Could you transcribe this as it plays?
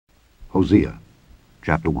Hosea,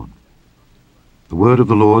 chapter 1. The word of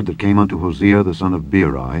the Lord that came unto Hosea the son of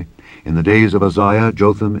Beeri, in the days of Uzziah,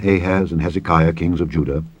 Jotham, Ahaz, and Hezekiah, kings of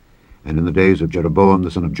Judah, and in the days of Jeroboam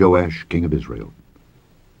the son of Joash, king of Israel.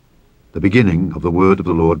 The beginning of the word of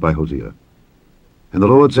the Lord by Hosea. And the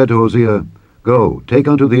Lord said to Hosea, Go, take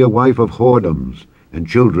unto thee a wife of whoredoms, and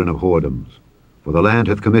children of whoredoms, for the land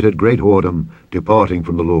hath committed great whoredom, departing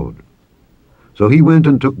from the Lord. So he went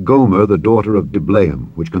and took Gomer the daughter of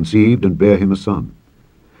Diblaim, which conceived and bare him a son.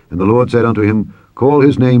 And the Lord said unto him, Call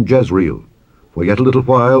his name Jezreel, for yet a little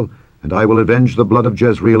while, and I will avenge the blood of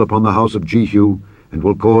Jezreel upon the house of Jehu, and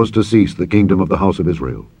will cause to cease the kingdom of the house of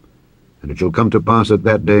Israel. And it shall come to pass at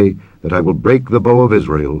that day that I will break the bow of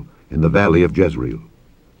Israel in the valley of Jezreel.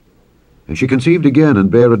 And she conceived again and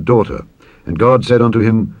bare a daughter, and God said unto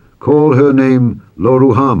him, Call her name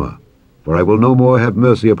Lo-ruhamah, for I will no more have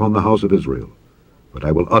mercy upon the house of Israel, but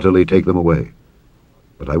I will utterly take them away.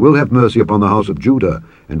 But I will have mercy upon the house of Judah,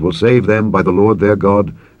 and will save them by the Lord their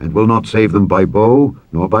God, and will not save them by bow,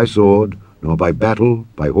 nor by sword, nor by battle,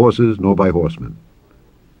 by horses, nor by horsemen.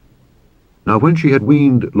 Now when she had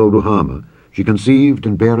weaned Lo-ruhamah, she conceived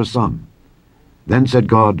and bare a son. Then said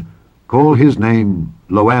God, Call his name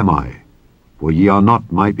Lo-ammi, for ye are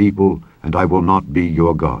not my people, and I will not be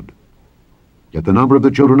your God. Yet the number of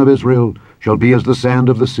the children of Israel shall be as the sand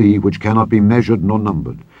of the sea, which cannot be measured nor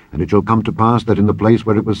numbered. And it shall come to pass that in the place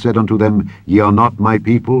where it was said unto them, Ye are not my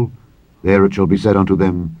people, there it shall be said unto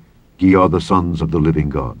them, Ye are the sons of the living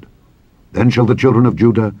God. Then shall the children of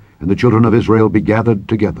Judah and the children of Israel be gathered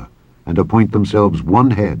together, and appoint themselves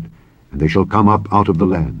one head, and they shall come up out of the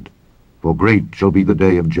land. For great shall be the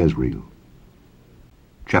day of Jezreel.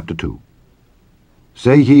 Chapter 2.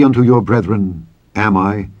 Say ye unto your brethren,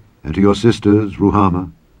 Ammi, and to your sisters,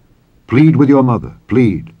 Ruhamah, Plead with your mother,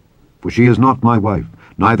 plead, for she is not my wife,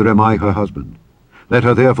 neither am I her husband. Let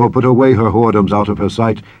her therefore put away her whoredoms out of her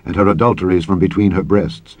sight, and her adulteries from between her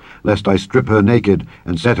breasts, lest I strip her naked,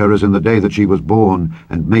 and set her as in the day that she was born,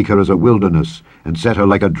 and make her as a wilderness, and set her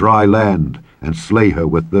like a dry land, and slay her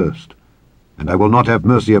with thirst. And I will not have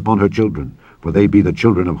mercy upon her children, for they be the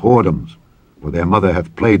children of whoredoms, for their mother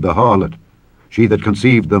hath played the harlot. She that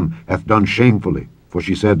conceived them hath done shamefully, for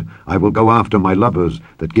she said, I will go after my lovers,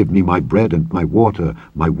 that give me my bread and my water,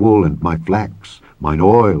 my wool and my flax, mine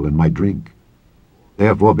oil and my drink.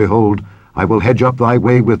 Therefore, behold, I will hedge up thy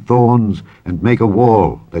way with thorns, and make a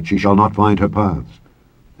wall, that she shall not find her paths.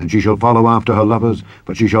 And she shall follow after her lovers,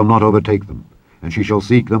 but she shall not overtake them. And she shall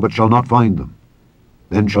seek them, but shall not find them.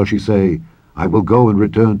 Then shall she say, I will go and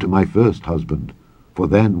return to my first husband, for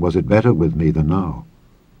then was it better with me than now.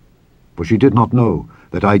 For she did not know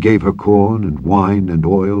that I gave her corn and wine and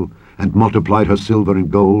oil, and multiplied her silver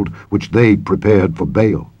and gold, which they prepared for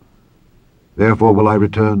Baal. Therefore will I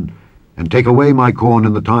return, and take away my corn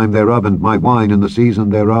in the time thereof, and my wine in the season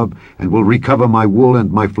thereof, and will recover my wool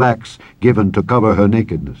and my flax, given to cover her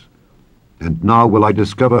nakedness. And now will I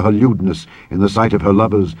discover her lewdness in the sight of her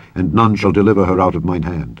lovers, and none shall deliver her out of mine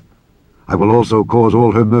hand. I will also cause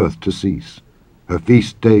all her mirth to cease, her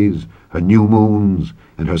feast days, her new moons,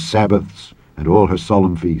 and her Sabbaths, and all her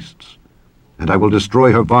solemn feasts. And I will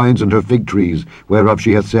destroy her vines and her fig trees, whereof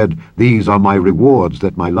she hath said, These are my rewards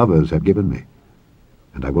that my lovers have given me.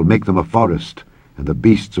 And I will make them a forest, and the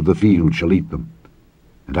beasts of the field shall eat them.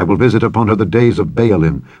 And I will visit upon her the days of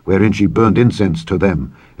Baalim, wherein she burned incense to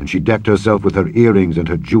them, and she decked herself with her earrings and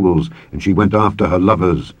her jewels, and she went after her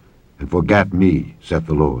lovers, and forgat me, saith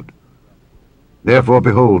the Lord. Therefore,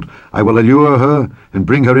 behold, I will allure her, and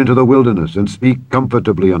bring her into the wilderness, and speak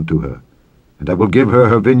comfortably unto her. And I will give her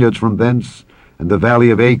her vineyards from thence, and the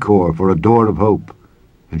valley of Achor for a door of hope.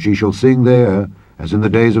 And she shall sing there, as in the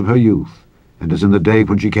days of her youth, and as in the day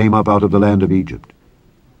when she came up out of the land of Egypt.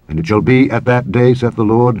 And it shall be at that day, saith the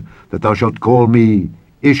Lord, that thou shalt call me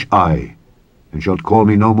Ish-ai, and shalt call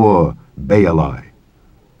me no more Baali.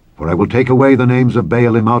 For I will take away the names of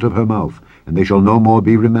Baalim out of her mouth, and they shall no more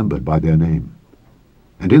be remembered by their name.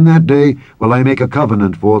 And in that day will I make a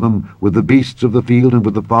covenant for them with the beasts of the field, and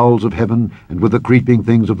with the fowls of heaven, and with the creeping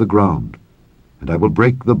things of the ground. And I will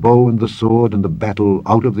break the bow and the sword and the battle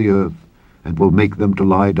out of the earth, and will make them to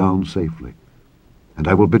lie down safely. And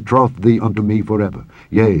I will betroth thee unto me forever.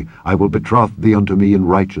 Yea, I will betroth thee unto me in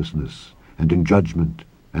righteousness, and in judgment,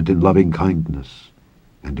 and in loving kindness,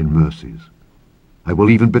 and in mercies. I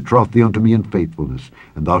will even betroth thee unto me in faithfulness,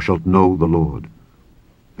 and thou shalt know the Lord.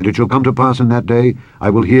 And it shall come to pass in that day, I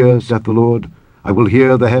will hear, saith the Lord, I will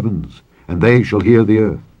hear the heavens, and they shall hear the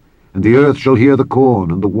earth, and the earth shall hear the corn,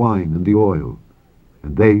 and the wine, and the oil,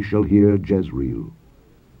 and they shall hear Jezreel.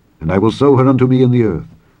 And I will sow her unto me in the earth,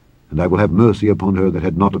 and I will have mercy upon her that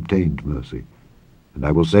had not obtained mercy. And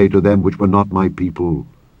I will say to them which were not my people,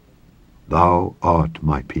 Thou art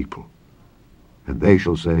my people. And they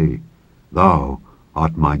shall say, Thou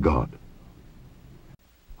art my God.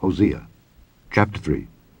 Hosea chapter 3.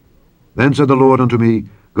 Then said the Lord unto me,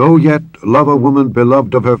 Go yet, love a woman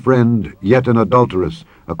beloved of her friend, yet an adulteress,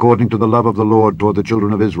 according to the love of the Lord toward the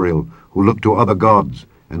children of Israel, who look to other gods,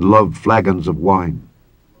 and love flagons of wine.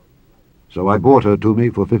 So I bought her to me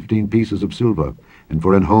for 15 pieces of silver, and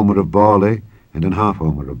for an homer of barley, and an half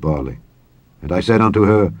homer of barley. And I said unto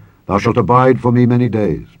her, Thou shalt abide for me many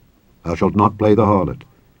days. Thou shalt not play the harlot,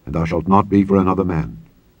 and thou shalt not be for another man.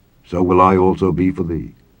 So will I also be for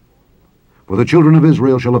thee. For the children of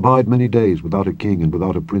Israel shall abide many days without a king, and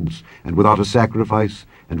without a prince, and without a sacrifice,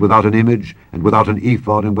 and without an image, and without an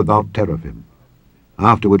ephod, and without teraphim.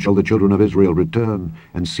 Afterward shall the children of Israel return,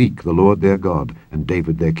 and seek the Lord their God, and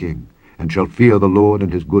David their king, and shall fear the Lord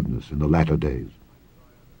and his goodness in the latter days.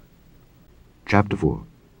 Chapter 4.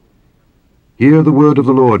 Hear the word of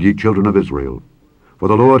the Lord, ye children of Israel. For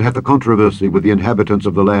the Lord hath a controversy with the inhabitants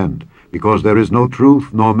of the land, because there is no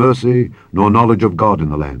truth, nor mercy, nor knowledge of God in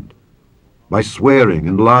the land. By swearing,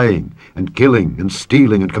 and lying, and killing, and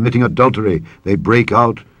stealing, and committing adultery, they break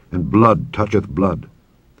out, and blood toucheth blood.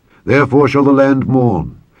 Therefore shall the land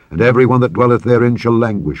mourn, and every one that dwelleth therein shall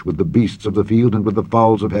languish with the beasts of the field and with the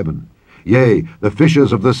fowls of heaven. Yea, the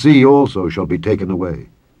fishes of the sea also shall be taken away.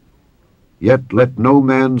 Yet let no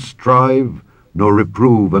man strive, nor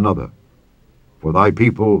reprove another. For thy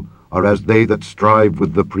people are as they that strive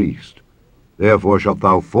with the priest. Therefore shalt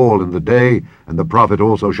thou fall in the day, and the prophet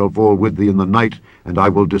also shall fall with thee in the night, and I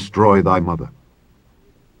will destroy thy mother.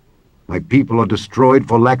 My people are destroyed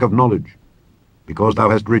for lack of knowledge. Because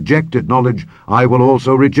thou hast rejected knowledge, I will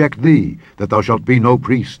also reject thee, that thou shalt be no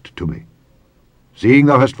priest to me. Seeing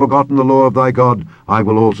thou hast forgotten the law of thy God, I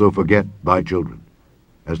will also forget thy children.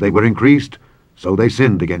 As they were increased, so they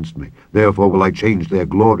sinned against me. Therefore will I change their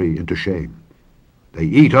glory into shame. They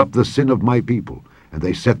eat up the sin of my people, and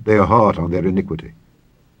they set their heart on their iniquity.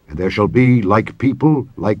 And there shall be like people,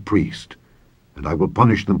 like priest. And I will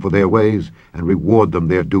punish them for their ways, and reward them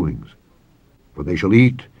their doings. For they shall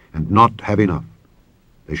eat, and not have enough.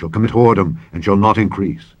 They shall commit whoredom, and shall not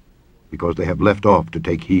increase, because they have left off to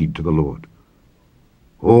take heed to the Lord.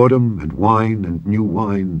 Whoredom, and wine, and new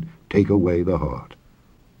wine, take away the heart.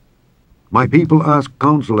 My people ask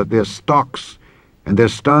counsel at their stocks, and their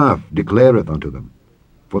staff declareth unto them.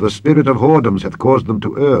 For the spirit of whoredoms hath caused them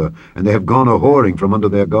to err, and they have gone a-whoring from under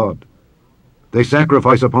their God. They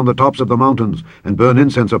sacrifice upon the tops of the mountains, and burn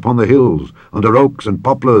incense upon the hills, under oaks and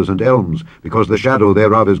poplars and elms, because the shadow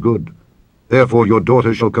thereof is good. Therefore your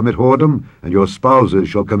daughters shall commit whoredom, and your spouses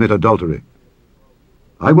shall commit adultery.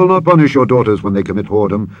 I will not punish your daughters when they commit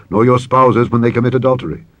whoredom, nor your spouses when they commit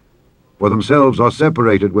adultery. For themselves are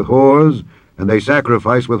separated with whores, and they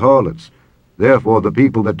sacrifice with harlots. Therefore the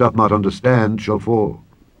people that doth not understand shall fall.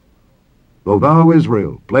 Though thou,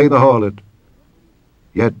 Israel, play the harlot,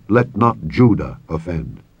 yet let not Judah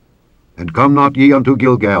offend. And come not ye unto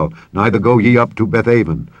Gilgal, neither go ye up to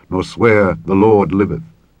Bethaven, nor swear the Lord liveth.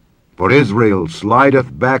 For Israel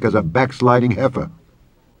slideth back as a backsliding heifer.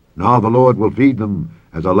 Now the Lord will feed them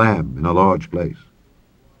as a lamb in a large place.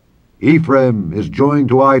 Ephraim is joined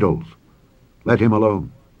to idols. Let him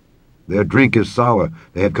alone. Their drink is sour.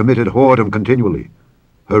 They have committed whoredom continually.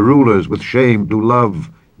 Her rulers with shame do love,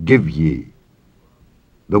 give ye.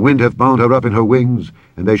 The wind hath bound her up in her wings,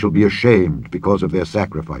 and they shall be ashamed because of their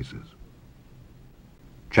sacrifices.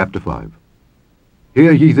 Chapter 5.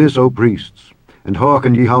 Hear ye this, O priests, and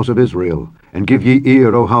hearken, ye house of Israel, and give ye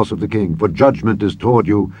ear, O house of the king, for judgment is toward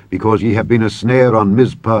you, because ye have been a snare on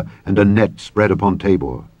Mizpah, and a net spread upon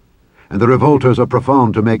Tabor. And the revolters are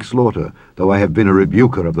profound to make slaughter, though I have been a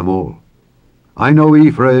rebuker of them all. I know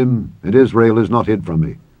Ephraim, and Israel is not hid from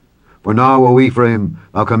me. For now, O Ephraim,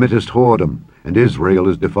 thou committest whoredom, and Israel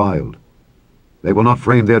is defiled. They will not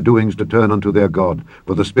frame their doings to turn unto their God,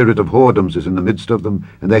 for the spirit of whoredoms is in the midst of them,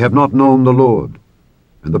 and they have not known the Lord.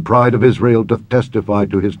 And the pride of Israel doth testify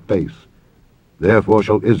to his face. Therefore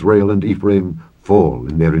shall Israel and Ephraim fall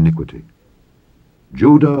in their iniquity.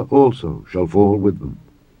 Judah also shall fall with them.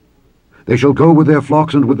 They shall go with their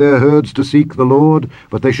flocks and with their herds to seek the Lord,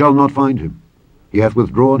 but they shall not find him. He hath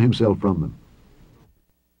withdrawn himself from them.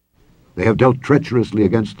 They have dealt treacherously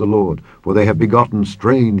against the Lord, for they have begotten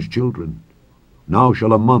strange children. Now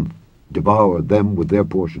shall a month devour them with their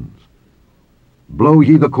portions. Blow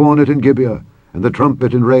ye the cornet in Gibeah, and the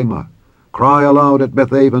trumpet in Ramah. Cry aloud at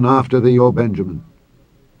Bethaven after thee, O Benjamin.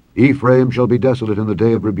 Ephraim shall be desolate in the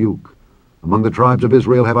day of rebuke. Among the tribes of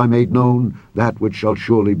Israel have I made known that which shall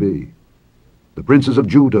surely be. The princes of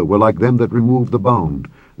Judah were like them that remove the bound.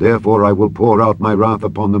 Therefore I will pour out my wrath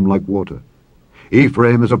upon them like water.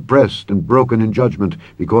 Ephraim is oppressed and broken in judgment,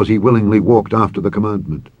 because he willingly walked after the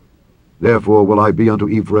commandment. Therefore will I be unto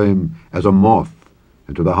Ephraim as a moth,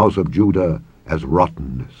 and to the house of Judah as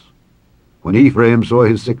rottenness. When Ephraim saw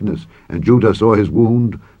his sickness, and Judah saw his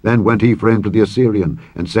wound, then went Ephraim to the Assyrian,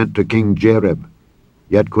 and sent to King Jareb.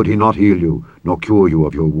 Yet could he not heal you, nor cure you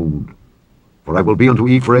of your wound. For I will be unto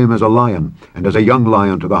Ephraim as a lion, and as a young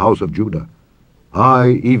lion to the house of Judah.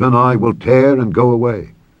 I, even I, will tear and go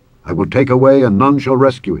away. I will take away, and none shall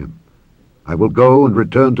rescue him. I will go and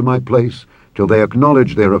return to my place, till they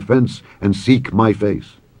acknowledge their offense, and seek my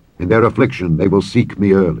face. In their affliction they will seek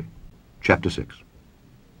me early. Chapter 6.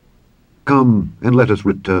 Come, and let us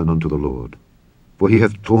return unto the Lord. For he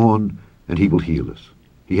hath torn, and he will heal us.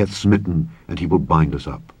 He hath smitten, and he will bind us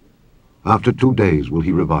up. After 2 days will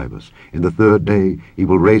he revive us. In the 3rd day he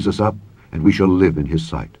will raise us up, and we shall live in his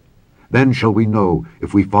sight. Then shall we know,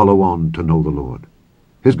 if we follow on to know the Lord.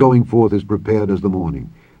 His going forth is prepared as the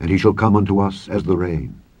morning, and he shall come unto us as the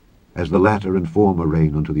rain, as the latter and former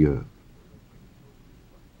rain unto the earth.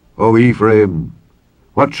 O Ephraim,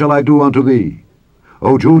 what shall I do unto thee?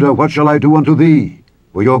 O Judah, what shall I do unto thee?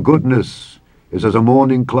 For your goodness is as a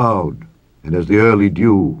morning cloud, and as the early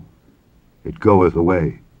dew, it goeth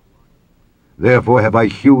away. Therefore have I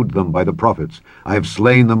hewed them by the prophets, I have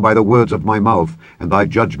slain them by the words of my mouth, and thy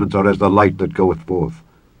judgments are as the light that goeth forth.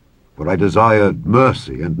 For I desired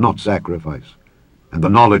mercy and not sacrifice, and the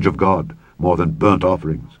knowledge of God more than burnt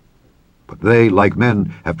offerings. But they, like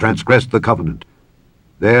men, have transgressed the covenant.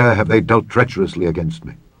 There have they dealt treacherously against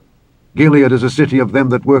me. Gilead is a city of them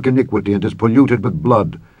that work iniquity, and is polluted with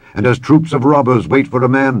blood. And as troops of robbers wait for a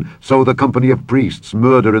man, so the company of priests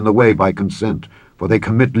murder in the way by consent, for they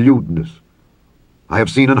commit lewdness. I have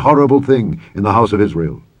seen an horrible thing in the house of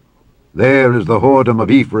Israel. There is the whoredom of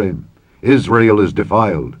Ephraim. Israel is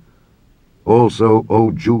defiled. Also,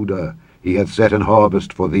 O Judah, he hath set an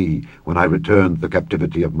harvest for thee, when I returned the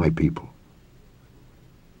captivity of my people.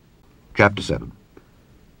 Chapter 7.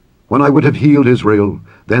 When I would have healed Israel,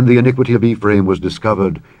 then the iniquity of Ephraim was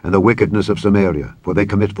discovered, and the wickedness of Samaria, for they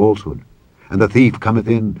commit falsehood. And the thief cometh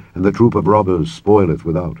in, and the troop of robbers spoileth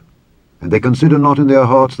without. And they consider not in their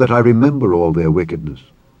hearts that I remember all their wickedness.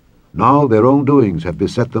 Now their own doings have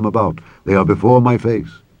beset them about, they are before my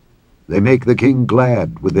face. They make the king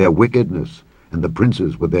glad with their wickedness, and the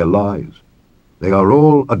princes with their lies. They are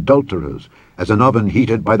all adulterers, as an oven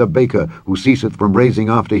heated by the baker, who ceaseth from raising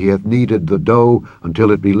after he hath kneaded the dough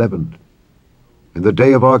until it be leavened. In the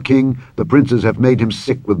day of our king the princes have made him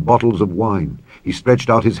sick with bottles of wine. He stretched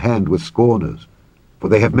out his hand with scorners. For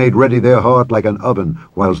they have made ready their heart like an oven,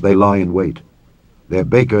 whilst they lie in wait. Their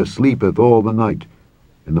baker sleepeth all the night.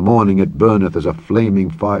 In the morning it burneth as a flaming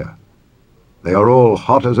fire. They are all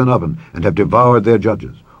hot as an oven, and have devoured their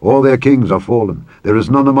judges. All their kings are fallen. There is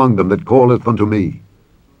none among them that calleth unto me.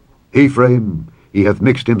 Ephraim, he hath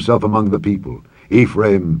mixed himself among the people.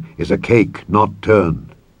 Ephraim is a cake not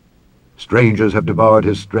turned. Strangers have devoured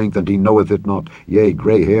his strength, and he knoweth it not. Yea,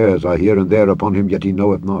 grey hairs are here and there upon him, yet he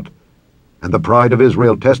knoweth not. And the pride of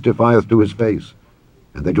Israel testifieth to his face.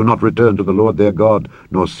 And they do not return to the Lord their God,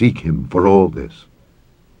 nor seek him for all this.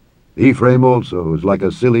 Ephraim also is like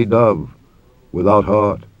a silly dove, without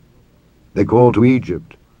heart. They call to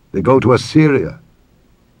Egypt, they go to Assyria.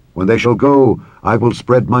 When they shall go, I will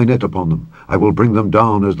spread my net upon them. I will bring them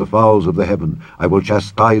down as the fowls of the heaven. I will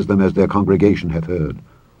chastise them as their congregation hath heard.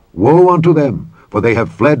 Woe unto them, for they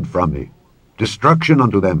have fled from me. Destruction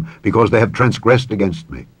unto them, because they have transgressed against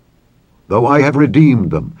me. Though I have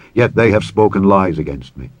redeemed them, yet they have spoken lies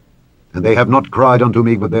against me. And they have not cried unto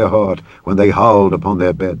me with their heart, when they howled upon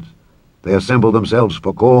their beds. They assemble themselves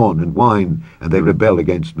for corn and wine, and they rebel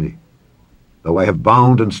against me. Though I have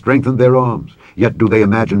bound and strengthened their arms, yet do they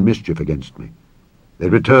imagine mischief against me. They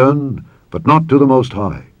return, but not to the Most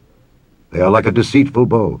High. They are like a deceitful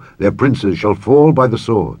bow. Their princes shall fall by the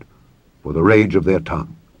sword, for the rage of their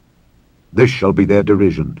tongue. This shall be their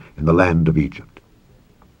derision in the land of Egypt.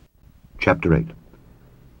 Chapter 8.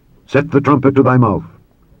 Set the trumpet to thy mouth.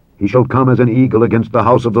 He shall come as an eagle against the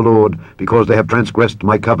house of the Lord, because they have transgressed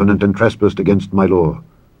my covenant and trespassed against my law.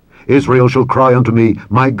 Israel shall cry unto me,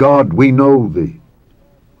 My God, we know thee.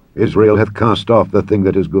 Israel hath cast off the thing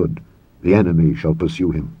that is good. The enemy shall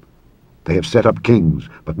pursue him. They have set up kings,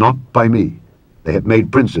 but not by me. They have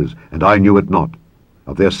made princes, and I knew it not.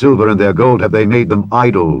 Of their silver and their gold have they made them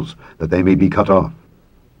idols, that they may be cut off.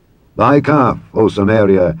 Thy calf, O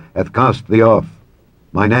Samaria, hath cast thee off.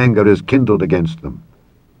 Mine anger is kindled against them.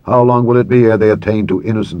 How long will it be ere they attain to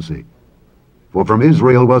innocency? For from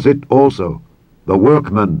Israel was it also. The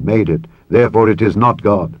workman made it, therefore it is not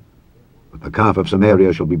God. But the calf of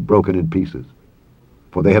Samaria shall be broken in pieces.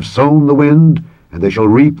 For they have sown the wind, and they shall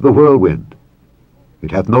reap the whirlwind.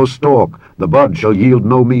 It hath no stalk, the bud shall yield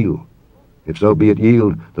no meal. If so be it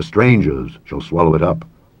yield, the strangers shall swallow it up.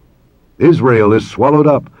 Israel is swallowed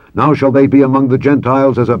up. Now shall they be among the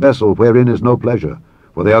Gentiles as a vessel wherein is no pleasure.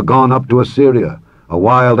 For they are gone up to Assyria, a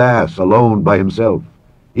wild ass alone by himself.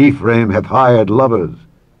 Ephraim hath hired lovers.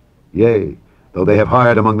 Yea, though they have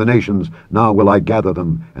hired among the nations, now will I gather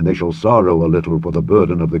them, and they shall sorrow a little for the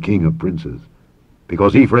burden of the king of princes.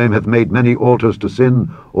 Because Ephraim hath made many altars to sin,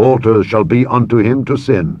 altars shall be unto him to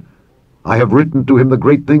sin. I have written to him the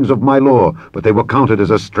great things of my law, but they were counted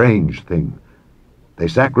as a strange thing. They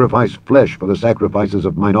sacrifice flesh for the sacrifices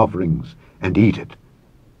of mine offerings, and eat it.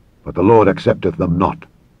 But the Lord accepteth them not.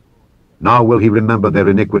 Now will he remember their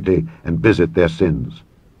iniquity, and visit their sins.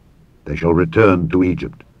 They shall return to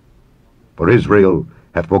Egypt. For Israel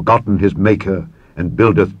hath forgotten his Maker, and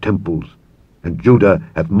buildeth temples, and Judah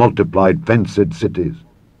hath multiplied fenced cities.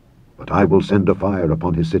 But I will send a fire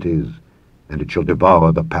upon his cities, and it shall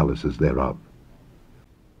devour the palaces thereof.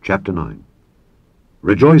 Chapter 9.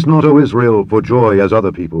 Rejoice not, O Israel, for joy as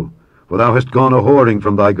other people, for thou hast gone a-whoring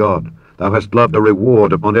from thy God. Thou hast loved a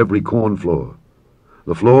reward upon every corn floor.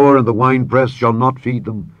 The floor and the winepress shall not feed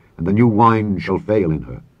them, and the new wine shall fail in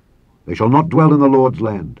her. They shall not dwell in the Lord's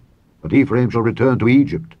land, but Ephraim shall return to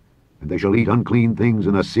Egypt, and they shall eat unclean things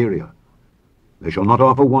in Assyria. They shall not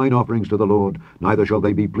offer wine offerings to the Lord, neither shall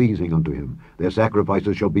they be pleasing unto him. Their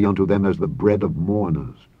sacrifices shall be unto them as the bread of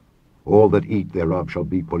mourners. All that eat thereof shall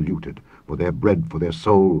be polluted, for their bread for their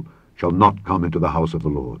soul shall not come into the house of the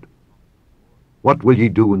Lord. What will ye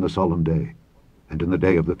do in the solemn day, and in the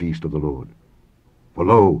day of the feast of the Lord? For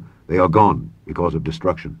lo, they are gone because of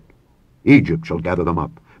destruction. Egypt shall gather them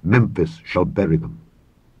up, Memphis shall bury them.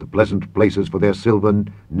 The pleasant places for their silver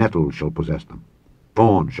nettles shall possess them.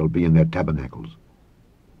 Thorns shall be in their tabernacles.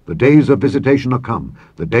 The days of visitation are come,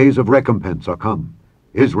 the days of recompense are come.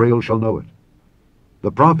 Israel shall know it.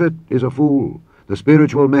 The prophet is a fool, the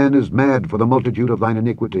spiritual man is mad for the multitude of thine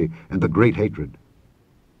iniquity and the great hatred.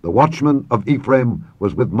 The watchman of Ephraim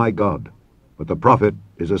was with my God, but the prophet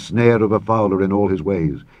is a snare of a fowler in all his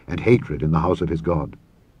ways, and hatred in the house of his God.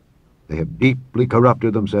 They have deeply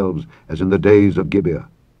corrupted themselves, as in the days of Gibeah.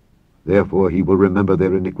 Therefore he will remember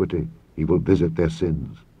their iniquity, he will visit their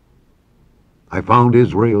sins. I found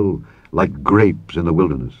Israel like grapes in the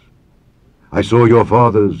wilderness. I saw your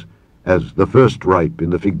fathers as the first ripe in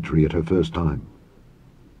the fig tree at her first time.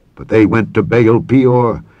 But they went to Baal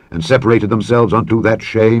Peor, and separated themselves unto that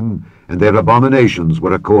shame, and their abominations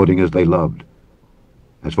were according as they loved.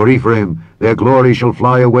 As for Ephraim, their glory shall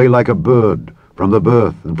fly away like a bird, from the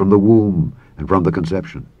birth, and from the womb, and from the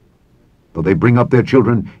conception. Though they bring up their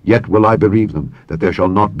children, yet will I bereave them, that there shall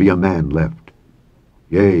not be a man left.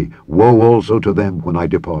 Yea, woe also to them when I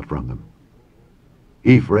depart from them.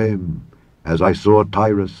 Ephraim, as I saw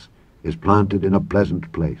Tyrus, is planted in a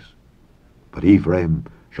pleasant place, but Ephraim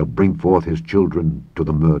shall bring forth his children to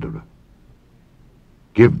the murderer.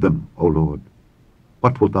 Give them, O Lord,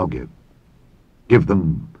 what wilt thou give? Give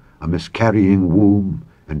them a miscarrying womb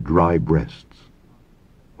and dry breasts.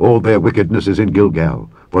 All their wickedness is in Gilgal,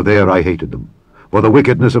 for there I hated them. For the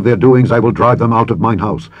wickedness of their doings I will drive them out of mine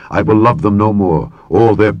house. I will love them no more.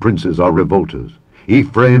 All their princes are revolters.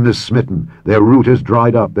 Ephraim is smitten, their root is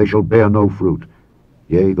dried up, they shall bear no fruit.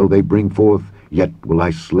 Yea, though they bring forth, yet will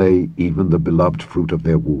I slay even the beloved fruit of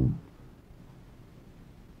their womb.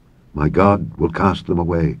 My God will cast them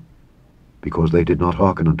away, because they did not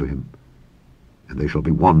hearken unto him, and they shall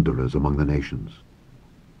be wanderers among the nations.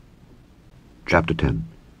 Chapter 10.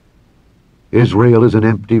 Israel is an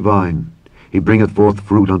empty vine, he bringeth forth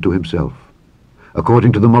fruit unto himself.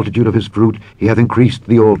 According to the multitude of his fruit he hath increased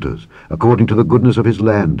the altars. According to the goodness of his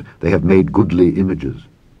land they have made goodly images.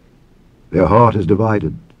 Their heart is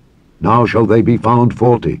divided. Now shall they be found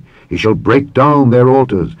faulty. He shall break down their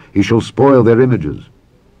altars. He shall spoil their images.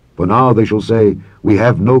 For now they shall say, We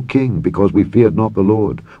have no king, because we feared not the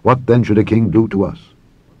Lord. What then should a king do to us?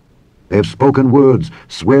 They have spoken words,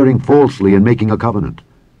 swearing falsely and making a covenant.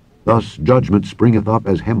 Thus judgment springeth up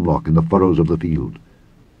as hemlock in the furrows of the field.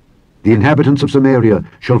 The inhabitants of Samaria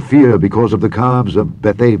shall fear because of the calves of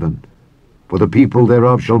Bethaven, for the people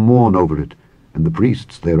thereof shall mourn over it, and the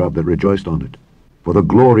priests thereof that rejoiced on it, for the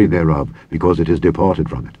glory thereof, because it is departed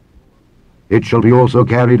from it. It shall be also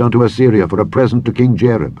carried unto Assyria for a present to King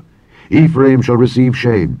Jareb. Ephraim shall receive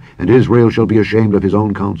shame, and Israel shall be ashamed of his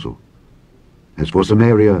own counsel. As for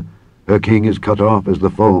Samaria, her king is cut off as the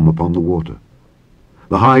foam upon the water.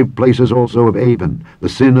 The high places also of Avon, the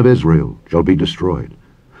sin of Israel, shall be destroyed.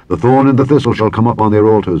 The thorn and the thistle shall come up on their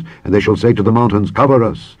altars, and they shall say to the mountains, Cover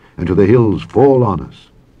us, and to the hills fall on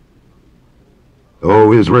us.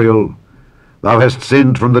 O Israel, thou hast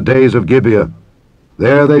sinned from the days of Gibeah.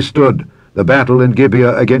 There they stood. The battle in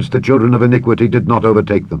Gibeah against the children of iniquity did not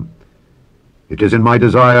overtake them. It is in my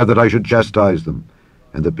desire that I should chastise them,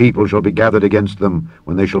 and the people shall be gathered against them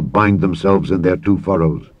when they shall bind themselves in their two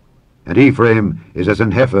furrows. And Ephraim is as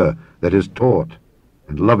an heifer that is taught,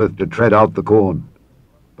 and loveth to tread out the corn.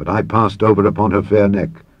 But I passed over upon her fair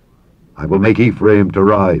neck. I will make Ephraim to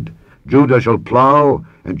ride. Judah shall plow,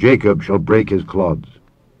 and Jacob shall break his clods.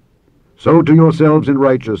 Sow to yourselves in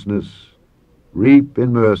righteousness, reap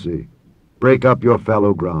in mercy, break up your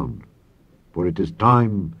fallow ground. For it is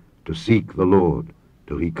time to seek the Lord,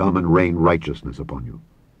 till he come and rain righteousness upon you.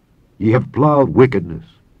 Ye have plowed wickedness,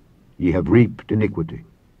 ye have reaped iniquity.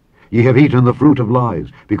 Ye have eaten the fruit of lies,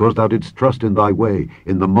 because thou didst trust in thy way,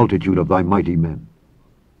 in the multitude of thy mighty men.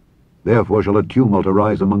 Therefore shall a tumult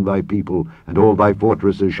arise among thy people, and all thy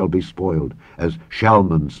fortresses shall be spoiled, as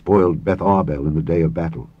Shalman spoiled Beth Arbel in the day of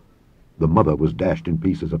battle. The mother was dashed in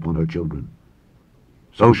pieces upon her children.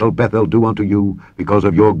 So shall Bethel do unto you, because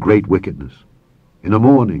of your great wickedness. In the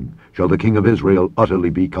morning shall the king of Israel utterly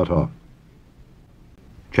be cut off.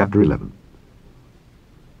 Chapter 11.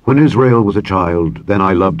 When Israel was a child, then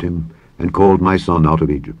I loved him, and called my son out of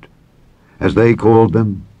Egypt. As they called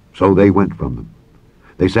them, so they went from them.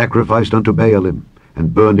 They sacrificed unto Baalim,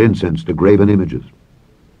 and burned incense to graven images.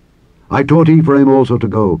 I taught Ephraim also to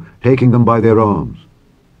go, taking them by their arms.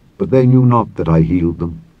 But they knew not that I healed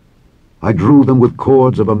them. I drew them with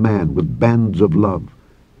cords of a man, with bands of love.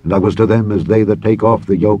 And I was to them as they that take off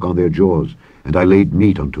the yoke on their jaws, and I laid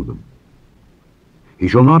meat unto them. He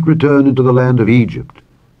shall not return into the land of Egypt,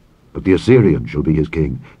 but the Assyrian shall be his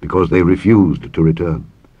king, because they refused to return.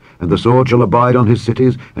 And the sword shall abide on his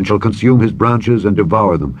cities, and shall consume his branches, and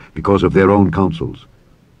devour them, because of their own counsels.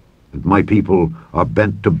 And my people are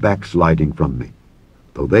bent to backsliding from me.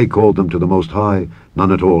 Though they called them to the Most High,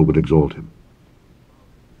 none at all would exalt him.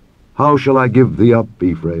 How shall I give thee up,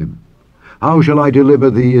 Ephraim? How shall I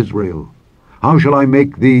deliver thee, Israel? How shall I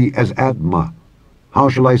make thee as Admah? How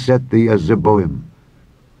shall I set thee as Zeboim?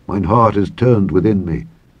 Mine heart is turned within me.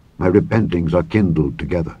 My repentings are kindled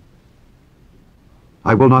together.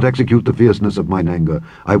 I will not execute the fierceness of mine anger.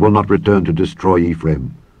 I will not return to destroy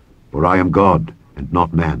Ephraim. For I am God, and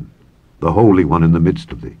not man, the Holy One in the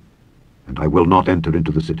midst of thee. And I will not enter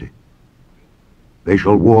into the city. They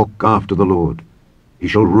shall walk after the Lord. He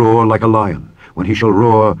shall roar like a lion. When he shall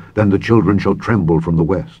roar, then the children shall tremble from the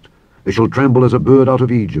west. They shall tremble as a bird out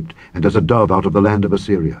of Egypt, and as a dove out of the land of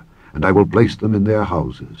Assyria. And I will place them in their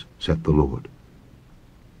houses, saith the Lord.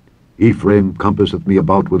 Ephraim compasseth me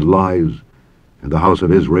about with lies, and the house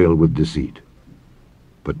of Israel with deceit.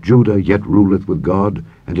 But Judah yet ruleth with God,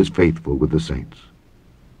 and is faithful with the saints.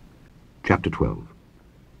 Chapter 12.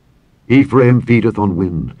 Ephraim feedeth on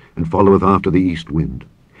wind, and followeth after the east wind.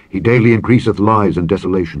 He daily increaseth lies and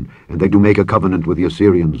desolation, and they do make a covenant with the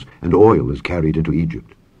Assyrians, and oil is carried into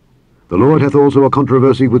Egypt. The Lord hath also a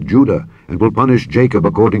controversy with Judah, and will punish Jacob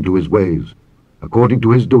according to his ways. According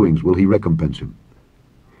to his doings will he recompense him.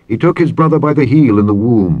 He took his brother by the heel in the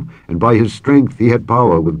womb, and by his strength he had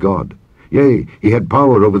power with God. Yea, he had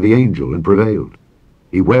power over the angel, and prevailed.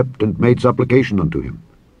 He wept and made supplication unto him.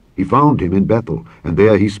 He found him in Bethel, and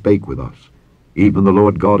there he spake with us, even the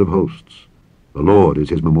Lord God of hosts. The Lord is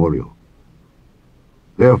his memorial.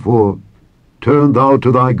 Therefore, turn thou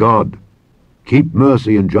to thy God. Keep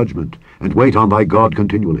mercy and judgment, and wait on thy God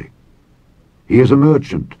continually. He is a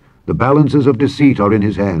merchant. The balances of deceit are in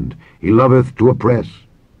his hand. He loveth to oppress.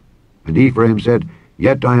 And Ephraim said,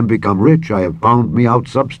 Yet I am become rich, I have found me out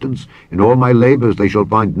substance. In all my labors they shall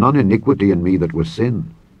find none iniquity in me that was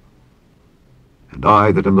sin. And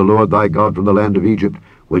I, that am the Lord thy God from the land of Egypt,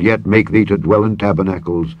 will yet make thee to dwell in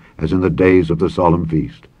tabernacles, as in the days of the solemn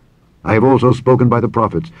feast. I have also spoken by the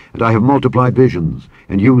prophets, and I have multiplied visions,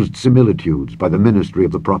 and used similitudes by the ministry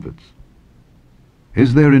of the prophets.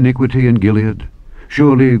 Is there iniquity in Gilead?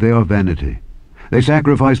 Surely they are vanity. They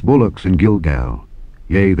sacrifice bullocks in Gilgal.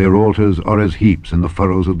 Yea, their altars are as heaps in the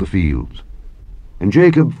furrows of the fields. And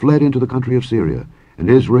Jacob fled into the country of Syria, and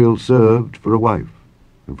Israel served for a wife,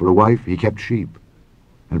 and for a wife he kept sheep.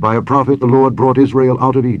 And by a prophet the Lord brought Israel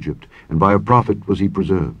out of Egypt, and by a prophet was he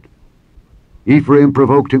preserved. Ephraim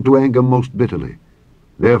provoked him to anger most bitterly.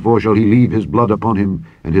 Therefore shall he leave his blood upon him,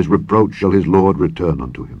 and his reproach shall his Lord return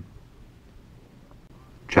unto him.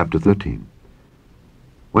 Chapter 13.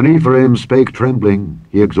 When Ephraim spake trembling,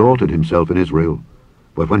 he exalted himself in Israel.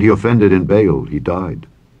 But when he offended in Baal, he died.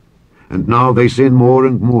 And now they sin more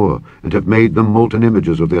and more, and have made them molten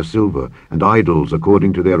images of their silver, and idols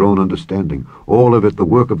according to their own understanding, all of it the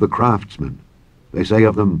work of the craftsmen. They say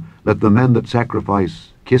of them, Let the men that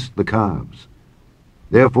sacrifice kiss the calves.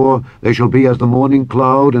 Therefore they shall be as the morning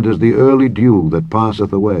cloud, and as the early dew that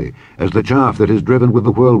passeth away, as the chaff that is driven with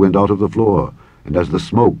the whirlwind out of the floor, and as the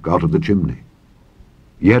smoke out of the chimney.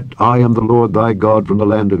 Yet I am the Lord thy God from the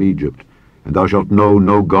land of Egypt, and thou shalt know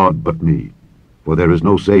no God but me, for there is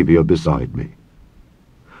no Saviour beside me.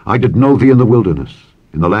 I did know thee in the wilderness,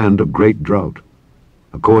 in the land of great drought.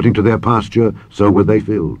 According to their pasture, so were they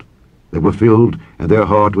filled. They were filled, and their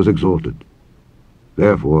heart was exalted.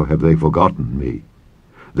 Therefore have they forgotten me.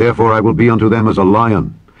 Therefore I will be unto them as a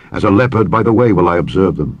lion, as a leopard by the way will I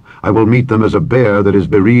observe them. I will meet them as a bear that is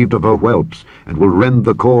bereaved of her whelps, and will rend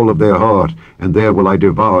the caul of their heart, and there will I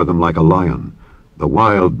devour them like a lion. The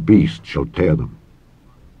wild beast shall tear them.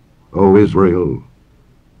 O Israel,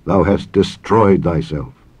 thou hast destroyed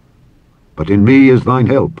thyself. But in me is thine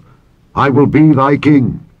help. I will be thy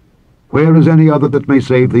king. Where is any other that may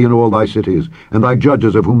save thee in all thy cities, and thy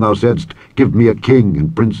judges of whom thou saidst, Give me a king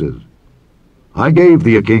and princes? I gave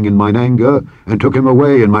thee a king in mine anger, and took him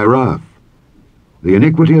away in my wrath. The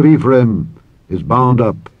iniquity of Ephraim is bound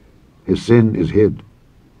up, his sin is hid.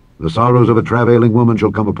 The sorrows of a travailing woman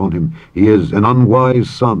shall come upon him. He is an unwise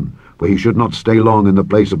son, for he should not stay long in the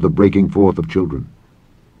place of the breaking forth of children.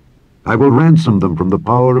 I will ransom them from the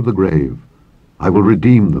power of the grave. I will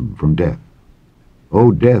redeem them from death.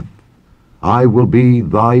 O death, I will be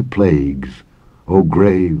thy plagues. O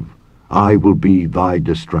grave, I will be thy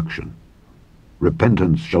destruction.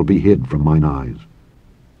 Repentance shall be hid from mine eyes.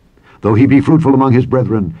 Though he be fruitful among his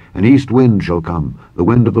brethren, an east wind shall come, the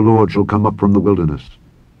wind of the Lord shall come up from the wilderness,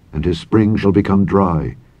 and his spring shall become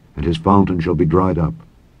dry, and his fountain shall be dried up.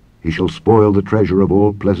 He shall spoil the treasure of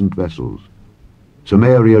all pleasant vessels.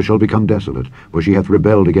 Samaria shall become desolate, for she hath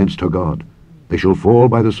rebelled against her God. They shall fall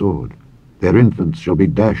by the sword. Their infants shall be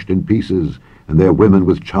dashed in pieces, and their women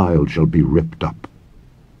with child shall be ripped up.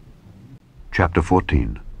 Chapter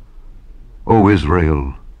 14. O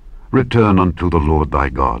Israel, return unto the Lord thy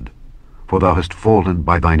God, for thou hast fallen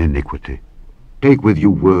by thine iniquity. Take with you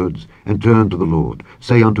words, and turn to the Lord.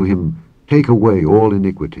 Say unto him, Take away all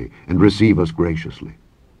iniquity, and receive us graciously.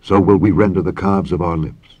 So will we render the calves of our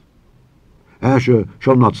lips. Asher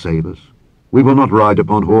shall not save us. We will not ride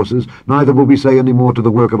upon horses, neither will we say any more to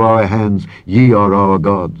the work of our hands, Ye are our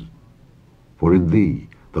gods. For in thee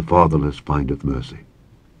the fatherless findeth mercy.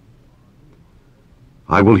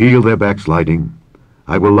 I will heal their backsliding.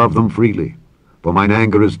 I will love them freely, for mine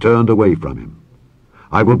anger is turned away from him.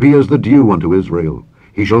 I will be as the dew unto Israel.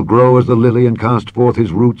 He shall grow as the lily, and cast forth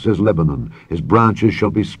his roots as Lebanon. His branches shall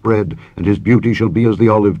be spread, and his beauty shall be as the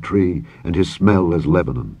olive tree, and his smell as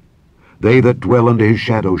Lebanon. They that dwell under his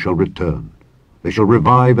shadow shall return. They shall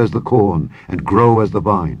revive as the corn, and grow as the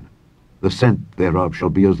vine. The scent thereof shall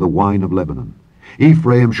be as the wine of Lebanon.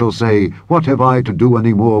 Ephraim shall say, What have I to do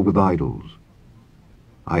any more with idols?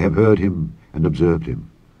 I have heard him and observed him.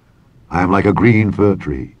 I am like a green fir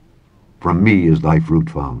tree. From me is thy fruit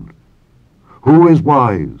found. Who is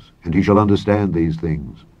wise, and he shall understand these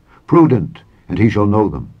things? Prudent, and he shall know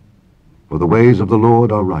them. For the ways of the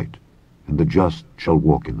Lord are right, and the just shall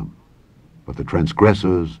walk in them. But the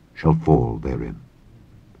transgressors shall fall therein.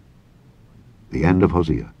 The end of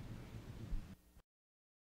Hosea.